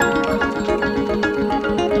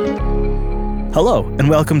Hello, and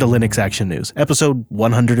welcome to Linux Action News, episode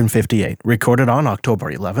 158, recorded on October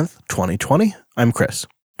 11th, 2020. I'm Chris.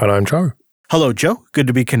 And I'm Joe. Hello, Joe. Good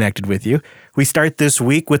to be connected with you. We start this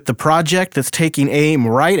week with the project that's taking aim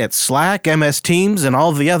right at Slack, MS Teams, and all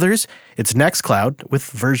of the others. It's Nextcloud with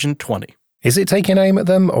version 20. Is it taking aim at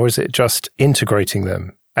them, or is it just integrating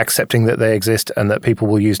them, accepting that they exist and that people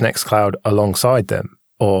will use Nextcloud alongside them,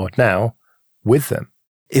 or now, with them?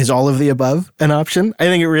 Is all of the above an option? I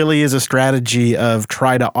think it really is a strategy of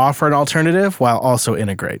try to offer an alternative while also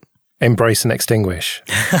integrate. Embrace and extinguish.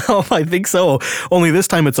 Oh, I think so. Only this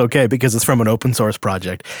time it's okay because it's from an open source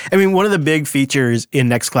project. I mean, one of the big features in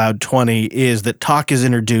Nextcloud 20 is that Talk is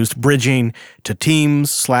introduced, bridging to Teams,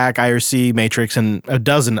 Slack, IRC, Matrix, and a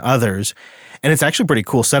dozen others. And it's actually pretty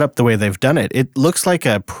cool setup the way they've done it. It looks like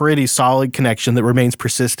a pretty solid connection that remains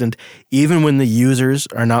persistent even when the users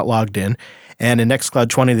are not logged in. And in Nextcloud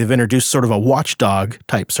 20, they've introduced sort of a watchdog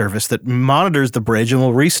type service that monitors the bridge and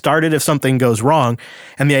will restart it if something goes wrong.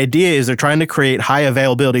 And the idea is they're trying to create high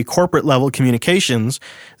availability corporate level communications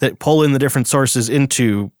that pull in the different sources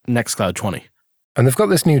into Nextcloud 20. And they've got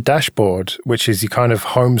this new dashboard, which is your kind of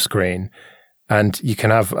home screen. And you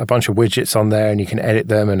can have a bunch of widgets on there and you can edit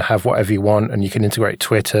them and have whatever you want. And you can integrate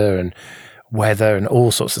Twitter and weather and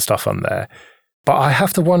all sorts of stuff on there. But I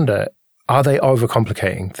have to wonder, are they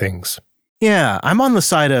overcomplicating things? Yeah, I'm on the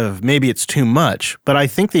side of maybe it's too much, but I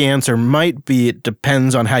think the answer might be it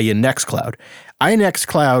depends on how you Nextcloud. I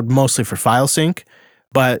Nextcloud mostly for file sync,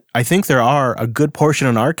 but I think there are a good portion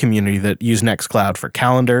in our community that use Nextcloud for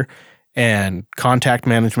calendar and contact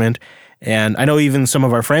management. And I know even some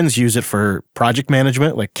of our friends use it for project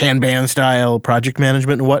management, like Kanban style project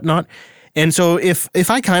management and whatnot. And so if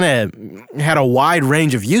I kind of had a wide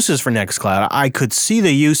range of uses for Nextcloud, I could see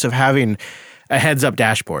the use of having a heads-up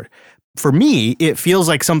dashboard. For me, it feels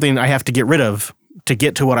like something I have to get rid of to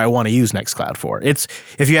get to what I want to use Nextcloud for. It's,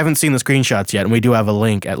 if you haven't seen the screenshots yet, and we do have a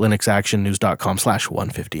link at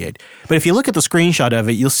linuxactionnews.com/158. But if you look at the screenshot of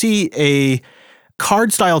it, you'll see a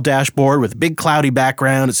card-style dashboard with a big cloudy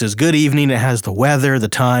background. It says good evening. It has the weather, the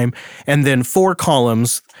time, and then 4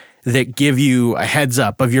 columns that give you a heads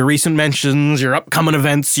up of your recent mentions, your upcoming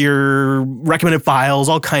events, your recommended files,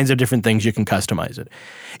 all kinds of different things. You can customize it.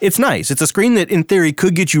 It's nice. It's a screen that in theory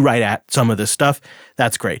could get you right at some of this stuff.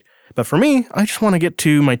 That's great. But for me, I just want to get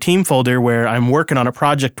to my team folder where I'm working on a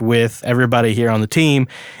project with everybody here on the team,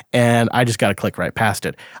 and I just got to click right past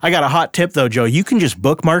it. I got a hot tip though, Joe. You can just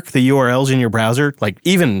bookmark the URLs in your browser, like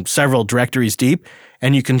even several directories deep,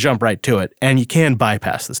 and you can jump right to it, and you can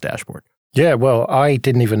bypass this dashboard. Yeah, well, I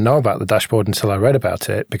didn't even know about the dashboard until I read about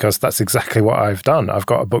it, because that's exactly what I've done. I've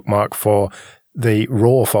got a bookmark for the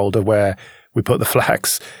raw folder where we put the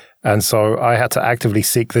flags. And so I had to actively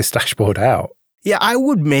seek this dashboard out. Yeah, I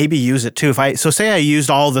would maybe use it too. So say I used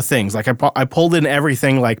all the things, like I pulled in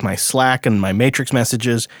everything like my Slack and my Matrix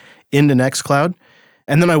messages into Nextcloud.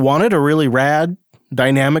 And then I wanted a really rad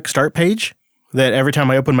dynamic start page that every time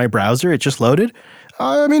I opened my browser, it just loaded.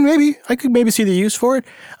 I mean, maybe I could see the use for it.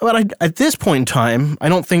 But at this point in time, I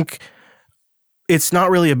don't think it's not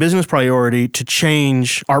really a business priority to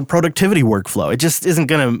change our productivity workflow. It just isn't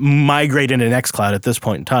going to migrate into Nextcloud at this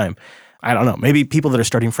point in time. I don't know. Maybe people that are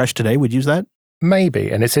starting fresh today would use that? Maybe.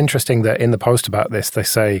 And it's interesting that in the post about this, they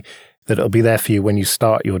say that it'll be there for you when you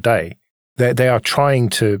start your day. They are trying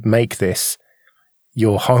to make this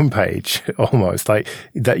your homepage almost, like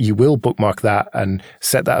that you will bookmark that and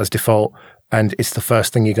set that as default. And it's the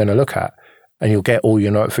first thing you're going to look at, and you'll get all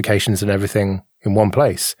your notifications and everything in one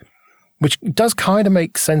place, which does kind of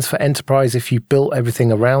make sense for enterprise if you built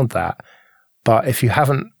everything around that. But if you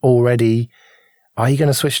haven't already, are you going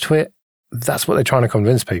to switch to it? That's what they're trying to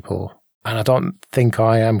convince people. And I don't think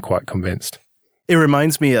I am quite convinced. It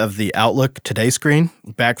reminds me of the Outlook Today screen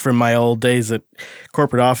back from my old days at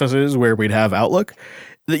corporate offices where we'd have Outlook.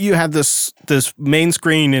 That you had this main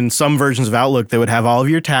screen in some versions of Outlook that would have all of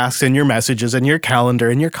your tasks and your messages and your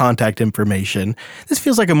calendar and your contact information. This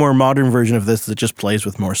feels like a more modern version of this that just plays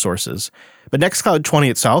with more sources. But Nextcloud 20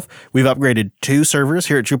 itself, we've upgraded 2 servers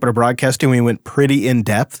here at Jupiter Broadcasting. We went pretty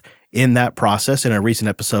in-depth in that process in a recent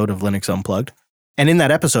episode of Linux Unplugged. And in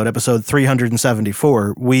that episode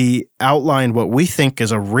 374, we outlined what we think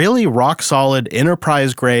is a really rock-solid,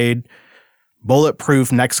 enterprise-grade,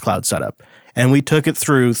 bulletproof Nextcloud setup. And we took it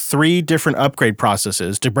through 3 different upgrade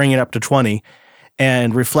processes to bring it up to 20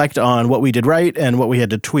 and reflect on what we did right and what we had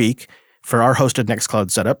to tweak for our hosted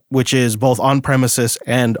Nextcloud setup, which is both on-premises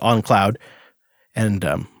and on cloud. And I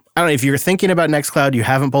don't know, if you're thinking about Nextcloud, you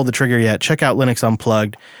haven't pulled the trigger yet, check out Linux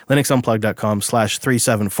Unplugged,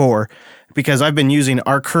 linuxunplugged.com/374, because I've been using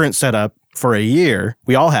our current setup for a year.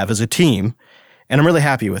 We all have as a team. And I'm really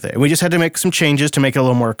happy with it. We just had to make some changes to make it a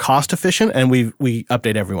little more cost efficient, and we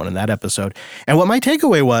update everyone in that episode. And what my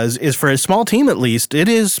takeaway is for a small team at least, it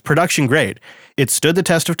is production grade. It stood the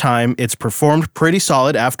test of time. It's performed pretty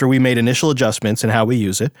solid after we made initial adjustments in how we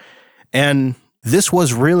use it. And this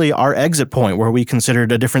was really our exit point where we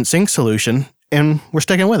considered a different sync solution, and we're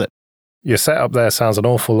sticking with it. Your setup there sounds an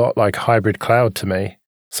awful lot like hybrid cloud to me,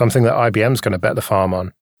 something that IBM's going to bet the farm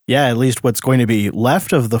on. Yeah, at least what's going to be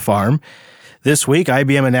left of the farm. This week,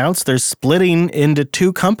 IBM announced they're splitting into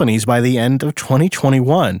 2 companies by the end of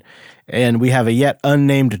 2021. And we have a yet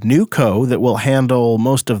unnamed NewCo that will handle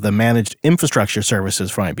most of the managed infrastructure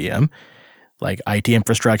services for IBM, like IT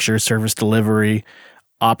infrastructure, service delivery,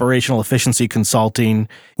 operational efficiency consulting.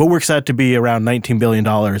 What works out to be around $19 billion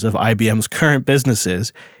of IBM's current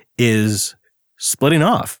businesses is splitting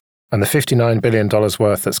off. And the $59 billion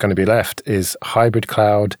worth that's going to be left is hybrid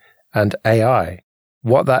cloud and AI.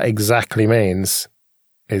 What that exactly means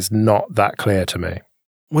is not that clear to me.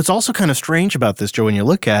 What's also kind of strange about this, Joe, when you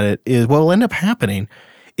look at it, is what will end up happening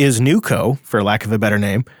is NewCo, for lack of a better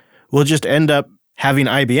name, will just end up having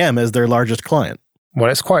IBM as their largest client. Well,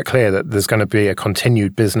 it's quite clear that there's going to be a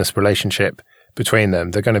continued business relationship between them.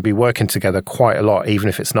 They're going to be working together quite a lot, even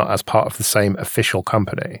if it's not as part of the same official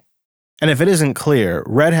company. And if it isn't clear,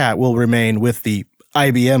 Red Hat will remain with the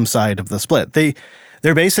IBM side of the split.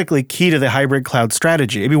 They're basically key to the hybrid cloud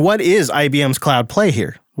strategy. I mean, what is IBM's cloud play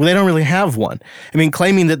here? Well, they don't really have one. I mean,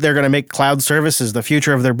 claiming that they're going to make cloud services the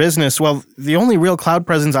future of their business, well, the only real cloud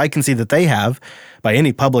presence I can see that they have, by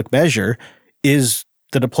any public measure, is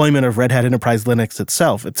the deployment of Red Hat Enterprise Linux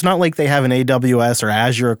itself. It's not like they have an AWS or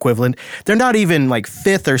Azure equivalent. They're not even like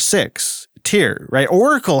 5th or 6th tier, right?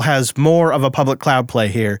 Oracle has more of a public cloud play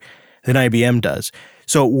here than IBM does.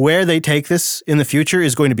 So where they take this in the future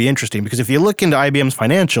is going to be interesting, because if you look into IBM's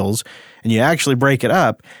financials and you actually break it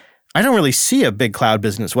up, I don't really see a big cloud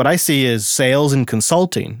business. What I see is sales and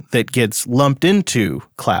consulting that gets lumped into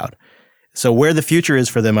cloud. So where the future is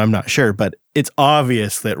for them, I'm not sure, but it's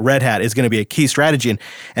obvious that Red Hat is going to be a key strategy.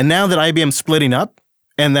 And now that IBM's splitting up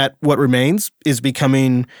and that what remains is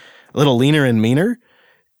becoming a little leaner and meaner,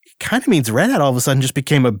 it kind of means Red Hat all of a sudden just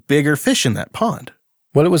became a bigger fish in that pond.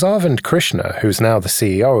 Well, it was Arvind Krishna, who's now the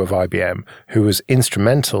CEO of IBM, who was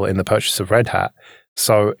instrumental in the purchase of Red Hat.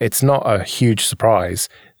 So it's not a huge surprise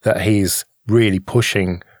that he's really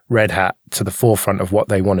pushing Red Hat to the forefront of what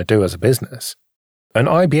they want to do as a business. And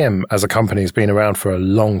IBM as a company has been around for a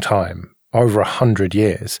long time, over 100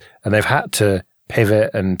 years, and they've had to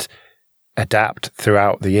pivot and adapt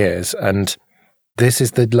throughout the years. And this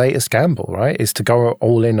is the latest gamble, right? Is to go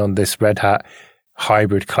all in on this Red Hat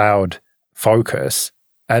hybrid cloud focus.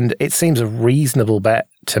 And it seems a reasonable bet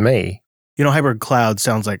to me. You know, hybrid cloud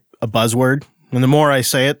sounds like a buzzword. And the more I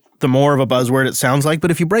say it, the more of a buzzword it sounds like.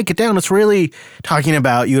 But if you break it down, it's really talking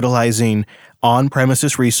about utilizing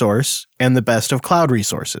on-premises resource and the best of cloud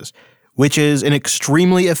resources, which is an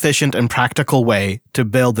extremely efficient and practical way to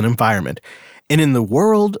build an environment. And in the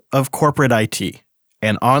world of corporate IT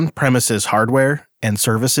and on-premises hardware and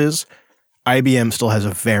services, IBM still has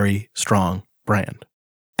a very strong brand.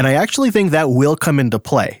 And I actually think that will come into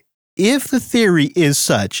play. If the theory is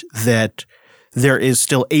such that there is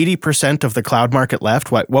still 80% of the cloud market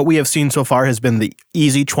left, what we have seen so far has been the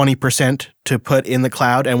easy 20% to put in the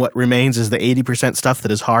cloud, and what remains is the 80% stuff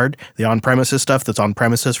that is hard, the on-premises stuff that's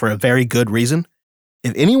on-premises for a very good reason.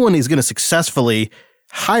 If anyone is going to successfully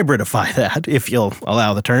hybridify that, if you'll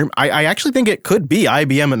allow the term, I actually think it could be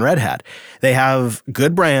IBM and Red Hat. They have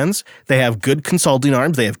good brands, they have good consulting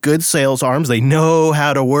arms, they have good sales arms, they know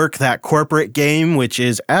how to work that corporate game, which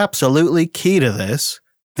is absolutely key to this.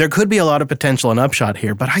 There could be a lot of potential and upshot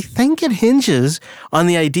here, but I think it hinges on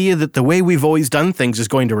the idea that the way we've always done things is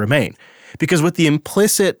going to remain. Because what the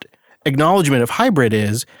implicit acknowledgement of hybrid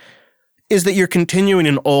is that you're continuing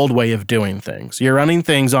an old way of doing things. You're running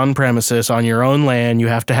things on premises, on your own land. You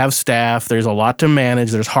have to have staff. There's a lot to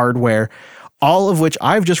manage. There's hardware, all of which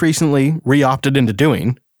I've just recently re-opted into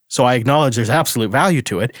doing. So I acknowledge there's absolute value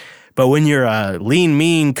to it. But when you're a lean,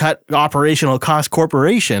 mean, cut operational cost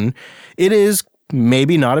corporation, it is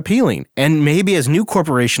maybe not appealing. And maybe as new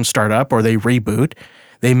corporations start up or they reboot,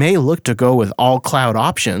 they may look to go with all cloud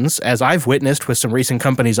options, as I've witnessed with some recent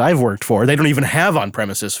companies I've worked for. They don't even have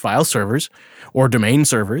on-premises file servers or domain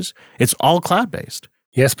servers. It's all cloud-based.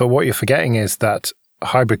 Yes, but what you're forgetting is that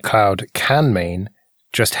hybrid cloud can mean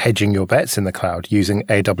just hedging your bets in the cloud using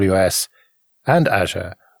AWS and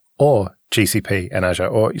Azure, or GCP and Azure,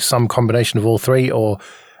 or some combination of all three, or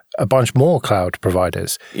a bunch more cloud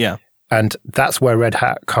providers. Yeah. And that's where Red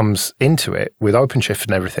Hat comes into it with OpenShift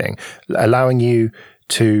and everything, allowing you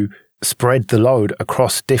to spread the load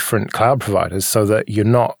across different cloud providers so that you're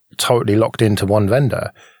not totally locked into one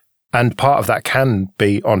vendor. And part of that can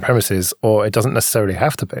be on premises, or it doesn't necessarily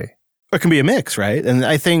have to be. It can be a mix, right? And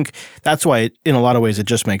I think that's why, in a lot of ways, it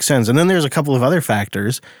just makes sense. And then there's a couple of other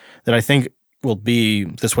factors that I think will be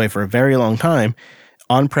this way for a very long time.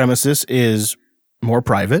 On-premises is more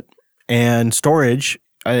private, and storage,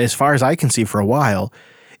 as far as I can see for a while,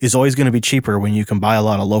 is always going to be cheaper when you can buy a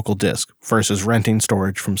lot of local disk versus renting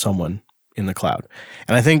storage from someone in the cloud.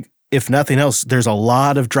 And I think, if nothing else, there's a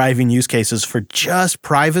lot of driving use cases for just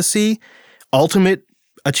privacy, ultimate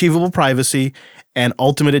achievable privacy, and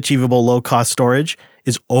ultimate achievable low-cost storage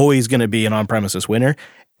is always going to be an on-premises winner.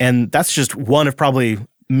 And that's just one of probably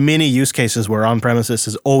many use cases where on-premises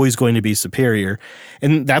is always going to be superior.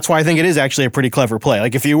 And that's why I think it is actually a pretty clever play.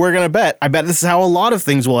 Like, if you were going to bet, I bet this is how a lot of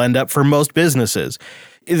things will end up for most businesses.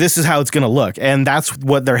 This is how it's going to look. And that's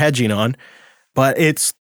what they're hedging on. But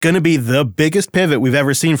it's going to be the biggest pivot we've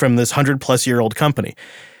ever seen from this 100-plus-year-old company.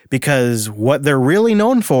 Because what they're really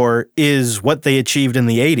known for is what they achieved in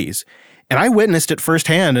the 80s. And I witnessed it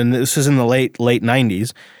firsthand, and this is in the late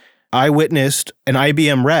 90s. I witnessed an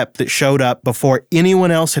IBM rep that showed up before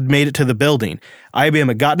anyone else had made it to the building. IBM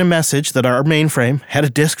had gotten a message that our mainframe had a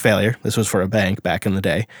disk failure. This was for a bank back in the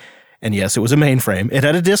day. And yes, it was a mainframe. It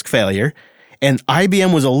had a disk failure. And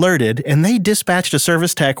IBM was alerted, and they dispatched a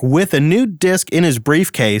service tech with a new disk in his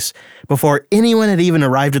briefcase before anyone had even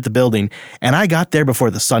arrived at the building. And I got there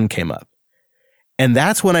before the sun came up. And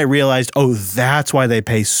that's when I realized, oh, that's why they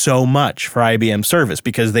pay so much for IBM service,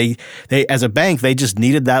 because they as a bank, they just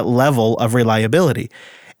needed that level of reliability.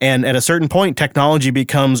 And at a certain point, technology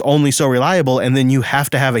becomes only so reliable, and then you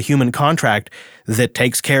have to have a human contract that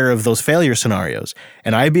takes care of those failure scenarios.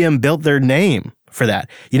 And IBM built their name for that.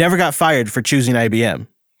 You never got fired for choosing IBM.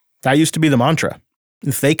 That used to be the mantra.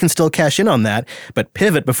 If they can still cash in on that, but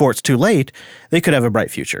pivot before it's too late, they could have a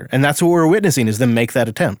bright future. And that's what we're witnessing, is them make that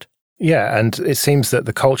attempt. Yeah, and it seems that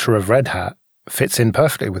the culture of Red Hat fits in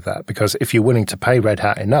perfectly with that, because if you're willing to pay Red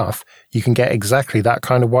Hat enough, you can get exactly that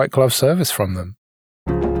kind of white glove service from them.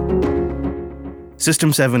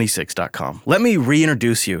 System76.com. Let me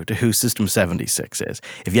reintroduce you to who System76 is.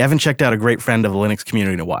 If you haven't checked out a great friend of the Linux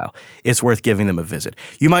community in a while, it's worth giving them a visit.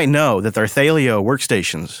 You might know that their Thelio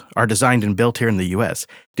workstations are designed and built here in the US.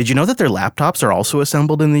 Did you know that their laptops are also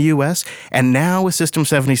assembled in the US? And now with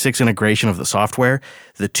System76 integration of the software,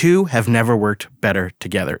 the two have never worked better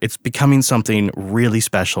together. It's becoming something really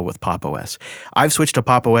special with Pop! OS. I've switched to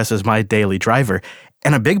Pop! OS as my daily driver,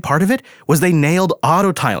 and a big part of it was they nailed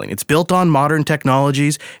auto tiling. It's built on modern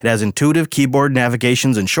technologies. It has intuitive keyboard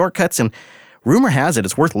navigations and shortcuts. And rumor has it,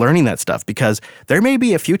 it's worth learning that stuff, because there may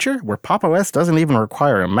be a future where Pop! OS doesn't even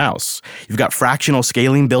require a mouse. You've got fractional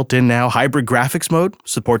scaling built in now. Hybrid graphics mode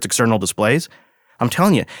supports external displays. I'm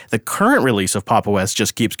telling you, the current release of Pop! OS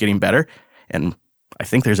just keeps getting better. And I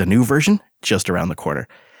think there's a new version just around the corner.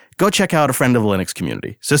 Go check out a friend of the Linux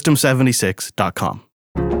community, System76.com.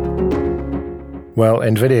 Well,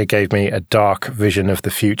 NVIDIA gave me a dark vision of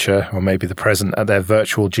the future, or maybe the present, at their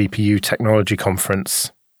virtual GPU technology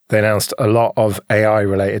conference. They announced a lot of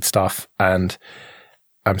AI-related stuff, and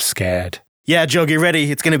I'm scared. Yeah, Joe, get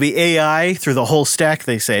ready. It's going to be AI through the whole stack,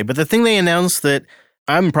 they say. But the thing they announced that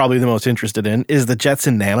I'm probably the most interested in is the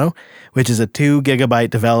Jetson Nano, which is a 2 gigabyte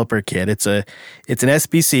developer kit. It's an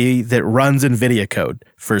SBC that runs NVIDIA code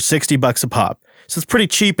for $60 a pop. So it's pretty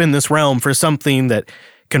cheap in this realm for something that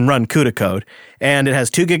can run CUDA code. And it has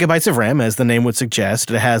 2 gigabytes of RAM, as the name would suggest.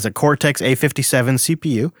 It has a Cortex A57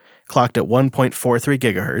 CPU, clocked at 1.43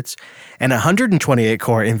 gigahertz, and a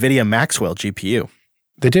 128-core NVIDIA Maxwell GPU.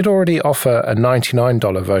 They did already offer a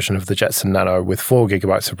 $99 version of the Jetson Nano with 4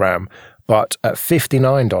 gigabytes of RAM, but at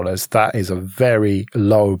 $59, that is a very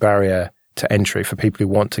low barrier to entry for people who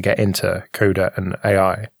want to get into CUDA and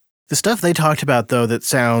AI. The stuff they talked about, though, that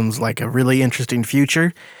sounds like a really interesting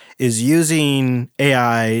future is using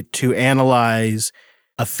AI to analyze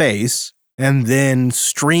a face and then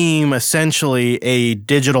stream essentially a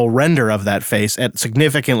digital render of that face at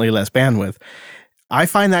significantly less bandwidth. I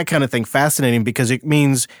find that kind of thing fascinating, because it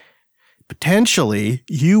means potentially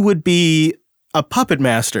you would be a puppet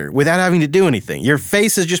master without having to do anything. Your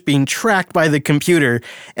face is just being tracked by the computer,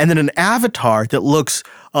 and then an avatar that looks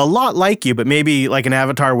a lot like you, but maybe like an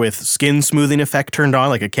avatar with skin smoothing effect turned on,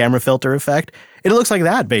 like a camera filter effect. It looks like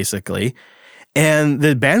that, basically. And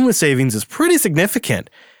the bandwidth savings is pretty significant,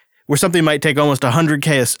 where something might take almost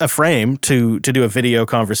 100K a frame to do a video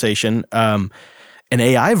conversation. An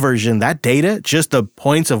AI version, that data, just the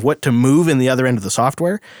points of what to move in the other end of the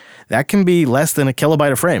software, that can be less than a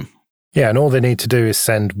kilobyte a frame. Yeah, and all they need to do is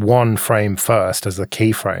send one frame first as a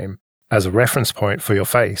keyframe, as a reference point for your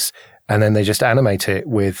face, and then they just animate it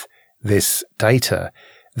with this data.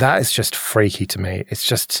 That is just freaky to me. It's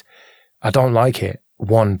just, I don't like it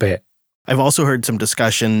one bit. I've also heard some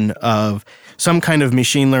discussion of some kind of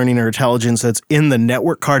machine learning or intelligence that's in the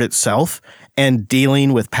network card itself and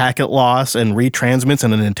dealing with packet loss and retransmits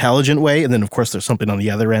in an intelligent way. And then, of course, there's something on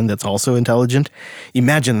the other end that's also intelligent.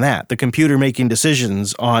 Imagine that, the computer making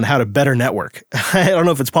decisions on how to better network. I don't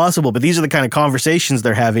know if it's possible, but these are the kind of conversations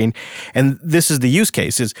they're having. And this is the use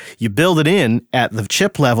case, is you build it in at the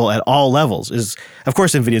chip level at all levels. Of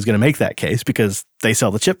course, NVIDIA is going to make that case because they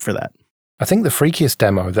sell the chip for that. I think the freakiest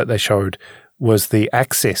demo that they showed was the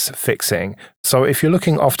axis fixing. So if you're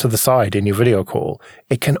looking off to the side in your video call,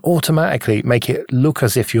 it can automatically make it look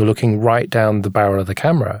as if you're looking right down the barrel of the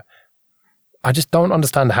camera. I just don't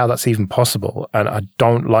understand how that's even possible, and I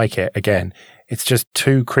don't like it. Again, it's just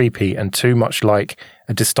too creepy and too much like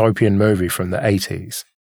a dystopian movie from the 80s.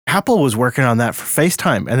 Apple was working on that for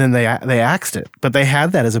FaceTime, and then they axed it. But they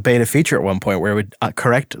had that as a beta feature at one point where it would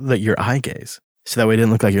correct your eye gaze. So that way it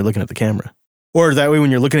didn't look like you're looking at the camera. Or that way when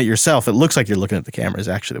you're looking at yourself, it looks like you're looking at the camera is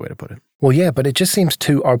actually the way to put it. Well, yeah, but it just seems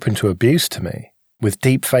too open to abuse to me with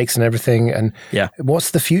deep fakes and everything. And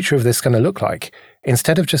what's the future of this going to look like?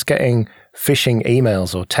 Instead of just getting phishing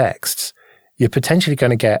emails or texts, you're potentially going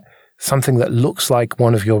to get something that looks like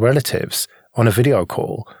one of your relatives on a video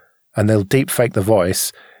call, and they'll deep fake the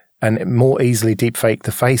voice and more easily deep fake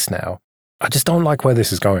the face now. I just don't like where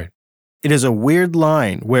this is going. It is a weird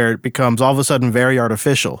line where it becomes all of a sudden very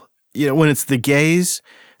artificial. When it's the gaze,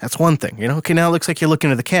 that's one thing. Okay, now it looks like you're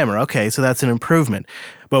looking at the camera. Okay, so that's an improvement.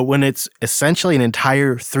 But when it's essentially an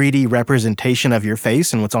entire 3D representation of your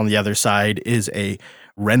face and what's on the other side is a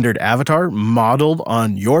rendered avatar modeled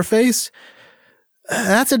on your face,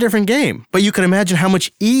 that's a different game. But you can imagine how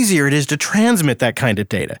much easier it is to transmit that kind of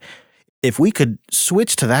data. If we could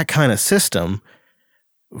switch to that kind of system,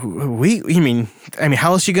 how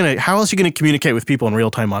else are you gonna communicate with people in real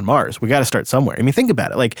time on Mars? We got to start somewhere. Think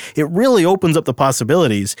about it. Like, it really opens up the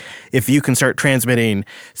possibilities if you can start transmitting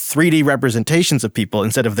 3D representations of people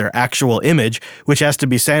instead of their actual image, which has to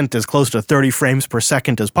be sent as close to 30 frames per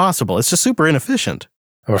second as possible. It's just super inefficient.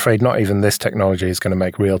 I'm afraid not even this technology is going to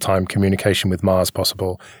make real-time communication with Mars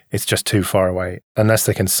possible. It's just too far away, unless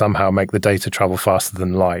they can somehow make the data travel faster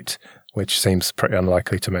than light, which seems pretty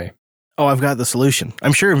unlikely to me. Oh, I've got the solution.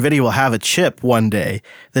 I'm sure NVIDIA will have a chip one day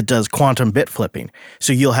that does quantum bit flipping.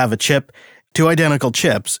 So you'll have a chip, two identical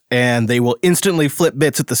chips, and they will instantly flip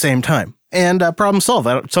bits at the same time. And problem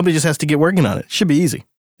solved. Somebody just has to get working on it. Should be easy.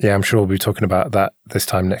 Yeah, I'm sure we'll be talking about that this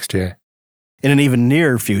time next year. In an even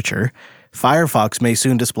nearer future, Firefox may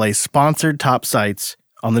soon display sponsored top sites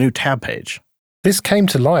on the new tab page. This came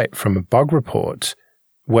to light from a bug report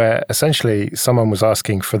where essentially someone was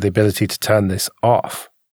asking for the ability to turn this off.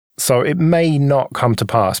 So it may not come to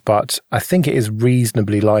pass, but I think it is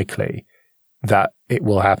reasonably likely that it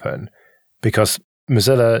will happen because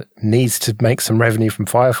Mozilla needs to make some revenue from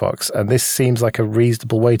Firefox, and this seems like a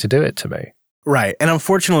reasonable way to do it to me. Right. And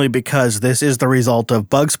unfortunately, because this is the result of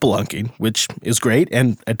bug spelunking, which is great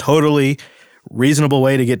and a totally reasonable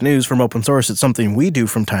way to get news from open source, it's something we do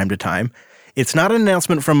from time to time. It's not an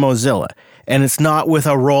announcement from Mozilla, and it's not with a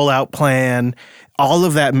rollout plan. All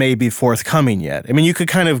of that may be forthcoming yet. You could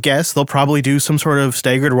kind of guess they'll probably do some sort of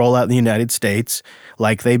staggered rollout in the United States,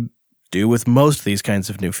 like they do with most of these kinds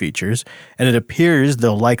of new features, and it appears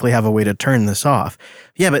they'll likely have a way to turn this off.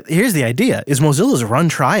 Yeah, but here's the idea, is Mozilla's run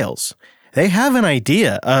trials. They have an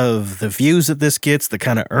idea of the views that this gets, the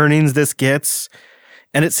kind of earnings this gets,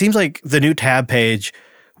 and it seems like the new tab page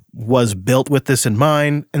was built with this in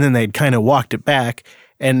mind, and then they'd kind of walked it back,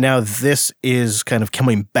 and now this is kind of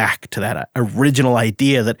coming back to that original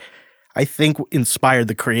idea that I think inspired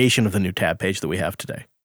the creation of the new tab page that we have today.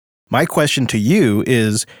 My question to you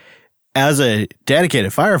is, as a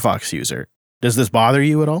dedicated Firefox user, does this bother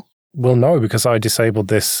you at all? Well, no, because I disabled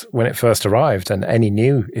this when it first arrived, and any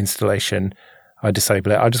new installation, I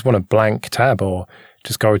disable it. I just want a blank tab or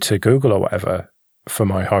just go to Google or whatever for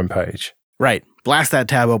my homepage. Right. Blast that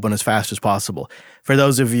tab open as fast as possible. For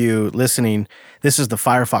those of you listening, this is the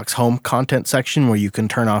Firefox Home content section where you can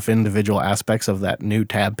turn off individual aspects of that new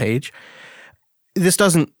tab page. This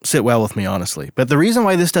doesn't sit well with me, honestly. But the reason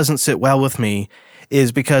why this doesn't sit well with me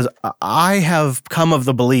is because I have come of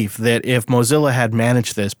the belief that if Mozilla had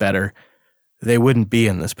managed this better, they wouldn't be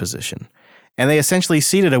in this position. And they essentially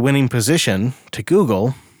ceded a winning position to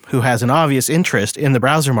Google, who has an obvious interest in the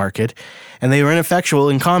browser market, and they were ineffectual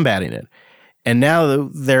in combating it. And now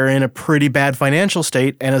they're in a pretty bad financial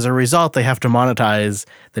state, and as a result, they have to monetize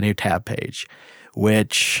the new tab page,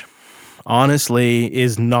 which honestly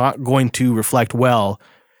is not going to reflect well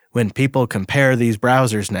when people compare these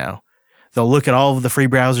browsers now. They'll look at all of the free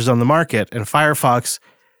browsers on the market, and Firefox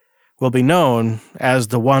will be known as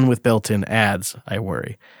the one with built-in ads, I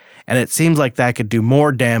worry. And it seems like that could do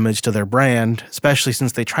more damage to their brand, especially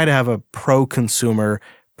since they try to have a pro-consumer,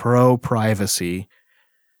 pro-privacy,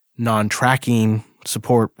 non-tracking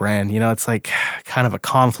support brand. It's like kind of a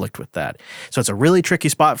conflict with that. So it's a really tricky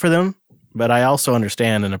spot for them, but I also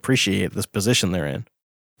understand and appreciate this position they're in.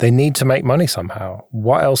 They need to make money somehow.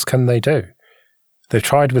 What else can they do? They've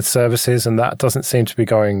tried with services, and that doesn't seem to be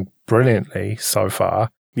going brilliantly so far.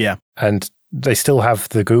 Yeah. And they still have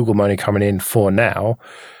the Google money coming in for now.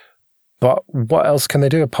 But what else can they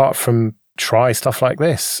do apart from try stuff like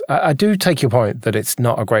this? I do take your point that it's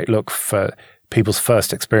not a great look for people's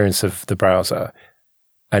first experience of the browser.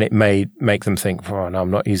 And it may make them think, oh, no,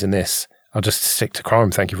 I'm not using this. I'll just stick to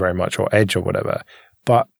Chrome, thank you very much, or Edge or whatever.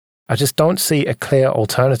 But I just don't see a clear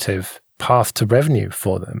alternative path to revenue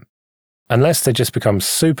for them, unless they just become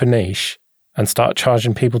super niche and start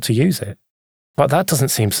charging people to use it. But that doesn't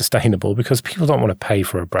seem sustainable because people don't want to pay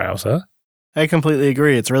for a browser. I completely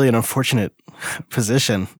agree. It's really an unfortunate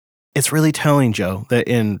position. It's really telling, Joe, that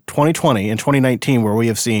in 2020 and 2019, where we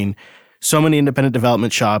have seen so many independent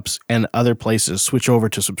development shops and other places switch over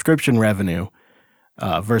to subscription revenue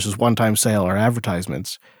versus one-time sale or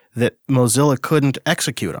advertisements, that Mozilla couldn't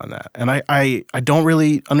execute on that. And I don't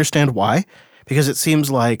really understand why, because it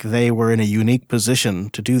seems like they were in a unique position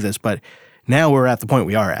to do this. But now we're at the point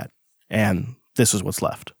we are at, and this is what's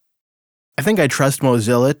left. I think I trust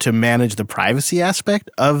Mozilla to manage the privacy aspect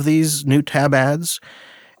of these new tab ads.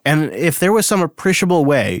 And if there was some appreciable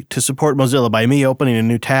way to support Mozilla by me opening a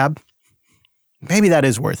new tab, maybe that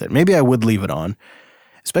is worth it. Maybe I would leave it on,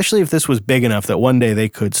 especially if this was big enough that one day they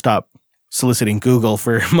could stop soliciting Google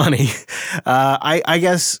for money. I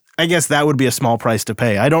guess that would be a small price to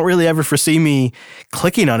pay. I don't really ever foresee me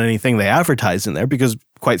clicking on anything they advertise in there because,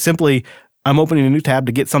 quite simply, I'm opening a new tab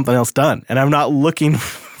to get something else done, and I'm not looking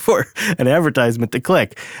for an advertisement to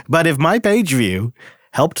click. But if my page view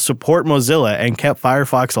helped support Mozilla and kept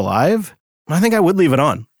Firefox alive, I think I would leave it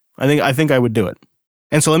on. I think I would do it.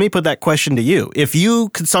 And so let me put that question to you. If you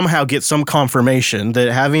could somehow get some confirmation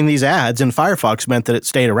that having these ads in Firefox meant that it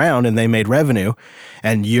stayed around and they made revenue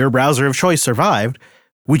and your browser of choice survived,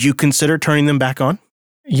 would you consider turning them back on?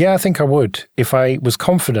 Yeah, I think I would. If I was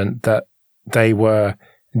confident that they were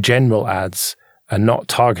general ads and not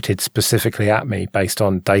targeted specifically at me based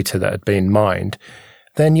on data that had been mined,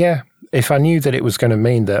 then yeah, if I knew that it was going to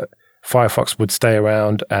mean that Firefox would stay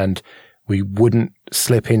around and we wouldn't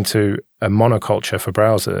slip into a monoculture for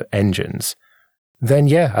browser engines, then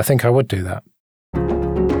yeah, I think I would do that.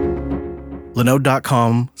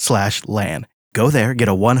 Linode.com/LAN. Go there, get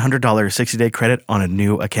a $100 60-day credit on a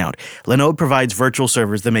new account. Linode provides virtual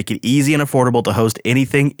servers that make it easy and affordable to host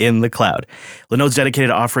anything in the cloud. Linode's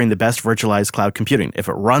dedicated to offering the best virtualized cloud computing. If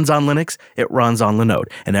it runs on Linux, it runs on Linode.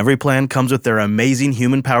 And every plan comes with their amazing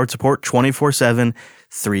human-powered support 24/7,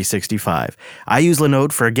 365. I use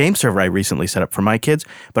Linode for a game server I recently set up for my kids,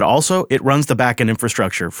 but also it runs the backend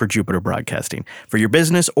infrastructure for Jupiter Broadcasting. For your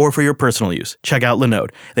business or for your personal use, check out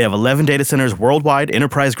Linode. They have 11 data centers worldwide,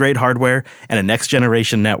 enterprise-grade hardware, and a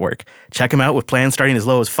next-generation network. Check them out with plans starting as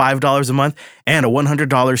low as $5 a month and a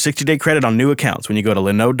 $100 60-day credit on new accounts when you go to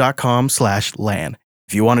linode.com/LAN.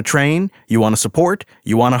 If you want to train, you want to support,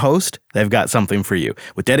 you want to host, they've got something for you.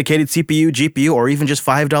 With dedicated CPU, GPU, or even just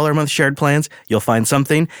 $5 a month shared plans, you'll find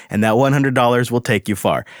something, and that $100 will take you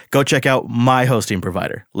far. Go check out my hosting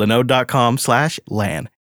provider, linode.com/LAN.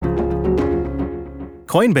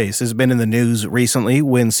 Coinbase has been in the news recently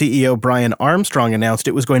when CEO Brian Armstrong announced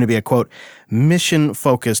it was going to be a, quote,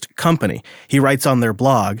 mission-focused company. He writes on their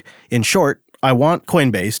blog, in short, I want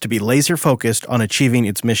Coinbase to be laser-focused on achieving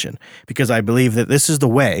its mission because I believe that this is the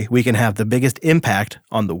way we can have the biggest impact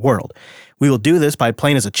on the world. We will do this by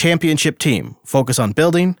playing as a championship team, focus on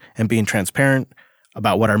building and being transparent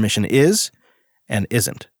about what our mission is and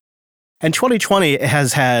isn't. And 2020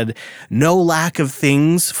 has had no lack of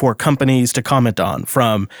things for companies to comment on,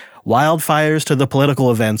 from wildfires to the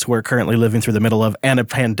political events we're currently living through the middle of and a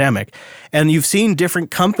pandemic. And you've seen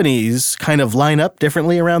different companies kind of line up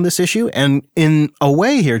differently around this issue. And in a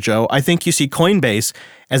way here, Joe, I think you see Coinbase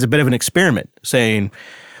as a bit of an experiment, saying,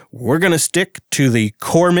 we're going to stick to the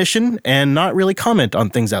core mission and not really comment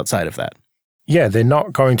on things outside of that. Yeah, they're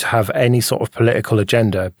not going to have any sort of political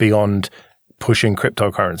agenda beyond pushing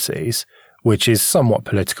cryptocurrencies, which is somewhat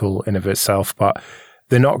political in of itself, but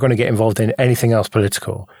they're not going to get involved in anything else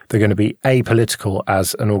political. They're going to be apolitical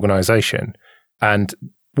as an organization. And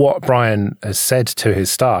what Brian has said to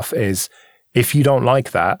his staff is, if you don't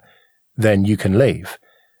like that, then you can leave.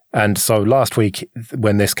 And so last week,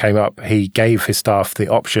 when this came up, he gave his staff the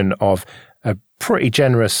option of a pretty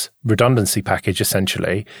generous redundancy package,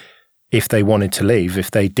 essentially, if they wanted to leave,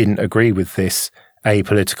 if they didn't agree with this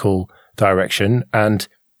apolitical direction. And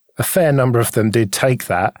a fair number of them did take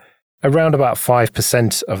that, around about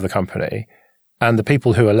 5% of the company. And the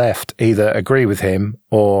people who are left either agree with him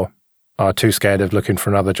or are too scared of looking for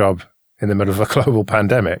another job in the middle of a global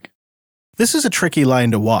pandemic. This is a tricky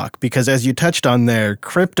line to walk because, as you touched on there,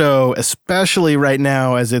 crypto, especially right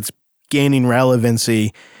now as it's gaining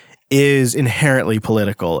relevancy, is inherently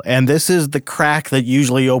political. And this is the crack that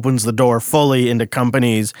usually opens the door fully into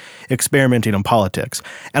companies experimenting in politics.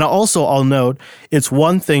 And also, I'll note, it's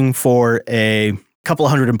one thing for a couple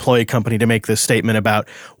hundred employee company to make this statement about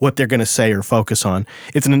what they're going to say or focus on.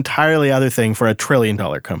 It's an entirely other thing for $1 trillion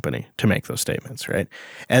company to make those statements, right?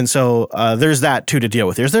 And so there's that too to deal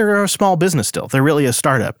with. They're a small business still. They're really a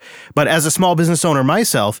startup. But as a small business owner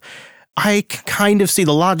myself, I kind of see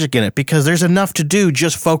the logic in it because there's enough to do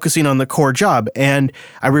just focusing on the core job. And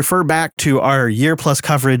I refer back to our year-plus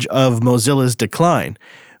coverage of Mozilla's decline,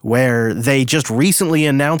 where they just recently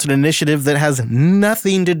announced an initiative that has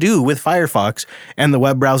nothing to do with Firefox and the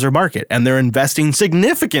web browser market. And they're investing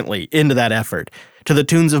significantly into that effort to the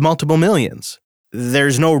tunes of multiple millions.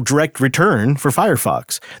 There's no direct return for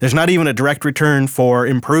Firefox. There's not even a direct return for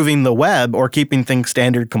improving the web or keeping things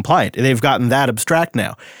standard compliant. They've gotten that abstract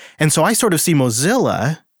now. And so I sort of see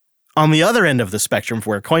Mozilla on the other end of the spectrum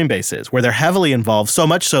where Coinbase is, where they're heavily involved, so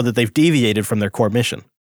much so that they've deviated from their core mission.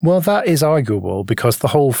 Well, that is arguable because the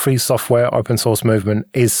whole free software open source movement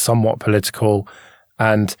is somewhat political,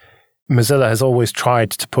 and Mozilla has always tried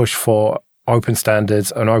to push for open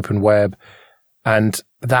standards and open web, and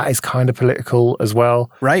that is kind of political as well.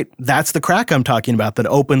 Right. That's the crack I'm talking about that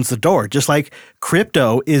opens the door. Just like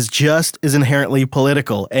crypto is just as inherently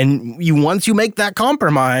political. And once you make that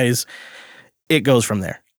compromise, it goes from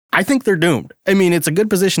there. I think they're doomed. I mean, it's a good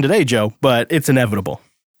position today, Joe, but it's inevitable.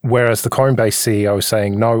 Whereas the Coinbase CEO is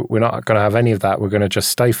saying, no, we're not going to have any of that. We're going to just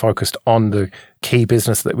stay focused on the key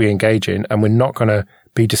business that we engage in, and we're not going to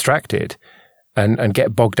be distracted and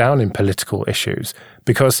get bogged down in political issues.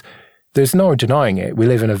 Because there's no denying it. We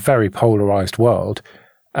live in a very polarized world.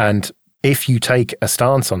 And if you take a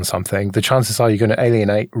stance on something, the chances are you're going to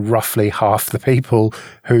alienate roughly half the people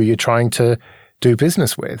who you're trying to do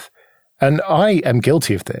business with. And I am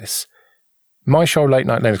guilty of this. My show, Late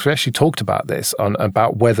Night Linux, we actually talked about this,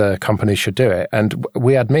 about whether companies should do it. And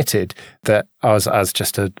we admitted that us, as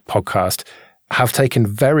just a podcast, have taken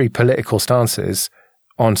very political stances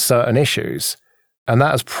on certain issues. And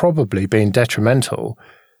that has probably been detrimental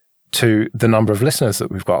to the number of listeners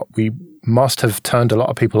that we've got. We must have turned a lot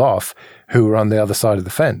of people off who were on the other side of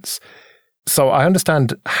the fence. So I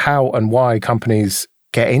understand how and why companies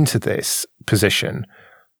get into this position,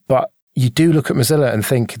 but you do look at Mozilla and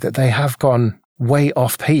think that they have gone way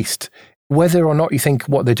off-piste. Whether or not you think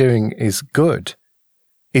what they're doing is good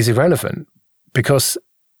is irrelevant, because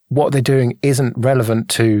what they're doing isn't relevant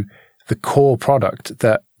to the core product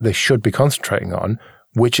that they should be concentrating on,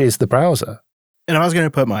 which is the browser. And I was going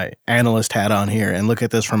to put my analyst hat on here and look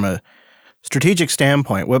at this from a strategic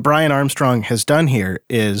standpoint. What Brian Armstrong has done here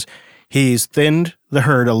is he's thinned the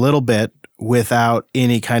herd a little bit without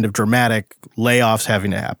any kind of dramatic layoffs having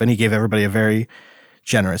to happen. He gave everybody a very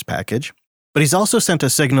generous package. But he's also sent a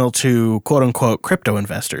signal to quote-unquote crypto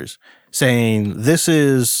investors saying this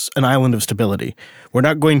is an island of stability. We're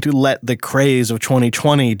not going to let the craze of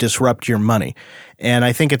 2020 disrupt your money. And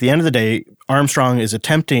I think at the end of the day, Armstrong is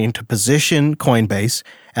attempting to position Coinbase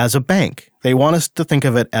as a bank. They want us to think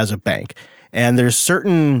of it as a bank. And there's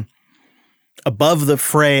certain above the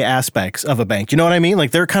fray aspects of a bank. You know what I mean?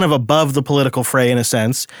 Like they're kind of above the political fray in a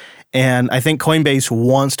sense. And I think Coinbase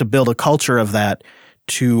wants to build a culture of that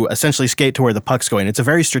to essentially skate to where the puck's going. It's a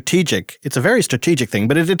very strategic thing.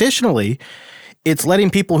 But additionally, it's letting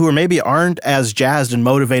people who maybe aren't as jazzed and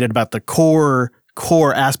motivated about the core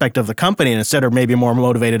aspect of the company and instead are maybe more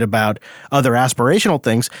motivated about other aspirational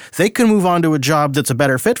things, they can move on to a job that's a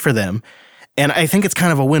better fit for them. And I think it's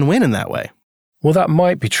kind of a win-win in that way. Well, that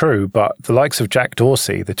might be true, but the likes of Jack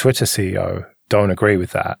Dorsey, the Twitter CEO, don't agree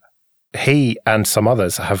with that. He and some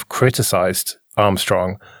others have criticized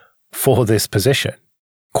Armstrong for this position,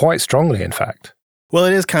 quite strongly, in fact. Well,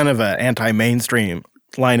 it is kind of an anti-mainstream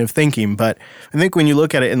line of thinking, but I think when you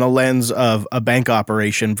look at it in the lens of a bank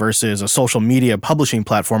operation versus a social media publishing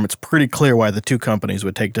platform, it's pretty clear why the two companies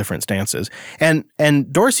would take different stances. And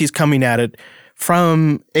Dorsey's coming at it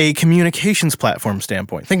from a communications platform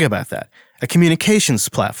standpoint. Think about that. A communications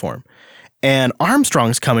platform. And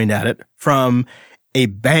Armstrong's coming at it from a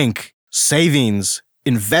bank savings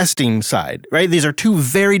investing side, right? These are two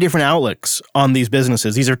very different outlooks on these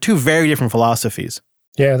businesses. These are two very different philosophies.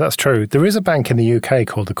 Yeah, that's true. There is a bank in the UK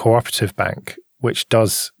called the Cooperative Bank, which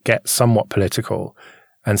does get somewhat political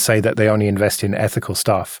and say that they only invest in ethical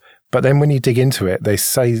stuff. But then when you dig into it, they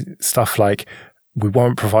say stuff like, we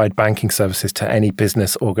won't provide banking services to any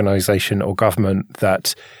business, organization, or government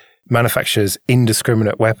that manufactures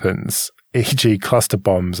indiscriminate weapons, e.g. cluster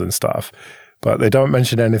bombs and stuff. But they don't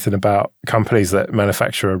mention anything about companies that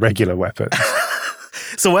manufacture irregular weapons.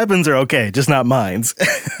 So weapons are okay, just not mines.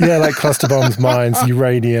 Yeah, like cluster bombs, mines,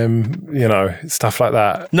 uranium, stuff like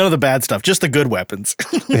that. None of the bad stuff, just the good weapons.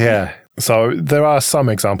 Yeah. So there are some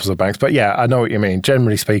examples of banks, but yeah, I know what you mean.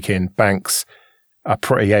 Generally speaking, banks are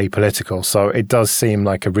pretty apolitical. So it does seem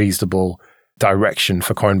like a reasonable direction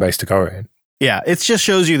for Coinbase to go in. Yeah, it just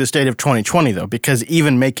shows you the state of 2020, though, because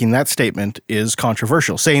even making that statement is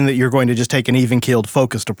controversial. Saying that you're going to just take an even-keeled,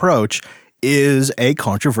 focused approach is a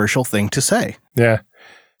controversial thing to say. Yeah.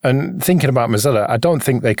 And thinking about Mozilla, I don't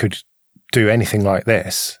think they could do anything like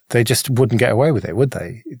this. They just wouldn't get away with it, would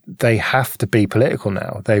they? They have to be political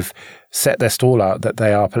now. They've set their stall out that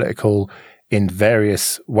they are political in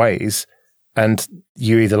various ways, and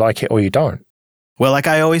you either like it or you don't. Well, like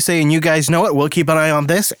I always say, and you guys know it, we'll keep an eye on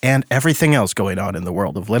this and everything else going on in the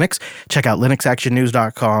world of Linux. Check out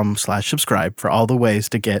linuxactionnews.com/subscribe for all the ways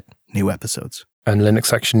to get new episodes. And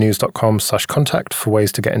linuxactionnews.com/contact for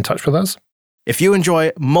ways to get in touch with us. If you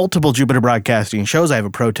enjoy multiple Jupiter Broadcasting shows, I have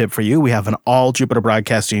a pro tip for you. We have an all Jupiter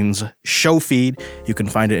Broadcasting's show feed. You can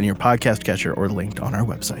find it in your podcast catcher or linked on our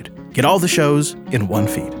website. Get all the shows in one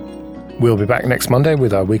feed. We'll be back next Monday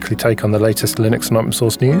with our weekly take on the latest Linux and open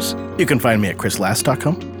source news. You can find me at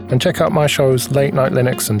chrislast.com. And check out my shows Late Night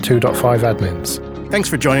Linux and 2.5 Admins. Thanks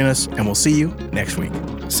for joining us, and we'll see you next week.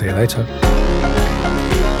 See you later.